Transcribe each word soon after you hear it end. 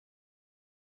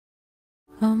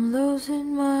I'm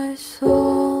losing my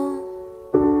soul,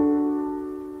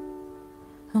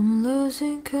 I'm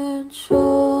losing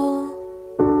control.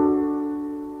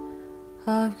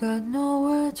 I've got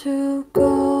nowhere to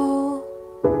go.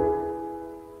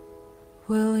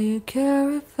 Will you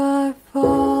care if I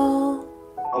fall?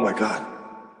 Oh my God,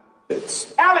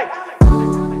 it's Alex!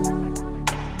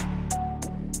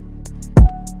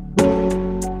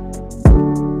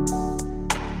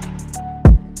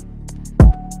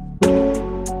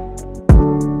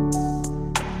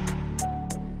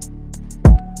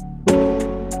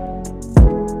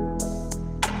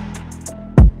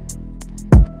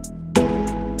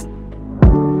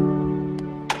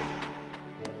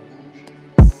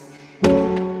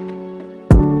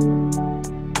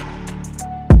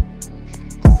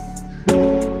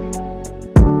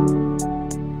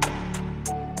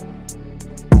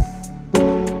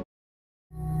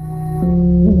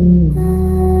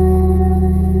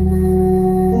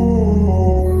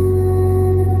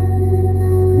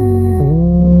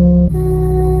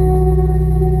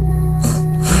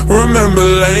 Remember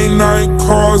late night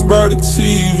calls by the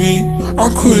TV. I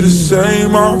could've say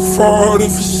my fault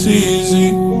if it's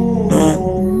easy. No.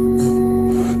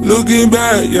 Looking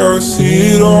back, y'all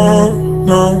see it all.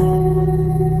 No.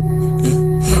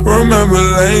 Remember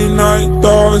late night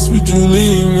thoughts, would you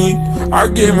leave me? I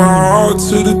gave my all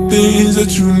to the things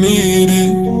that you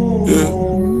needed. Yeah.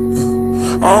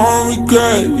 I don't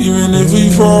regret, even if we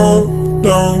fall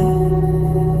down.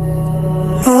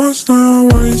 No, it's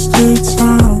not wasted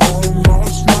time.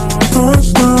 No,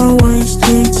 it's not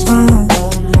wasted time.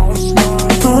 No,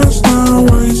 it's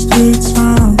not wasted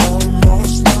time.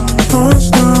 No, it's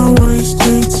not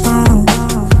wasted time.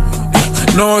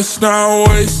 No, it's not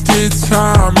wasted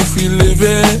time if we live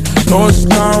it. No, it's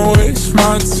not waste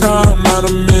my time, not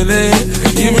a minute.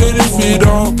 Even if it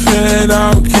don't pan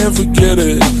out, can't forget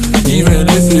it. Even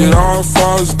if it all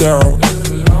falls down.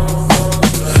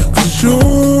 'Cause you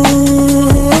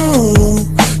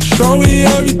show me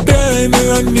everything that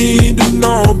I need to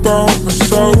know about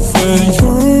myself, and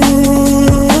you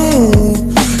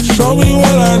show me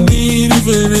what I need,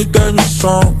 even if that be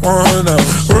someone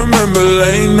else. Remember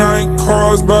late night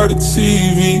calls by the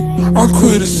TV. I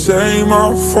could've say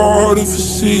my fault if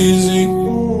it's easy.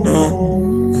 No.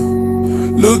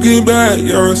 Looking back,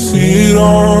 y'all see it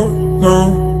all. No.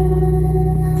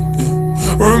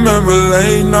 Remember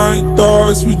late night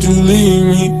thoughts, would you leave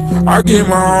me? I gave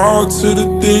my all to the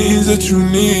things that you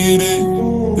needed.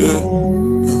 Yeah.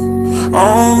 I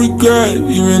don't regret,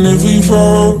 even if we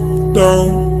fall down.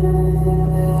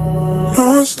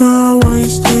 No, it's not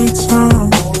wasted time.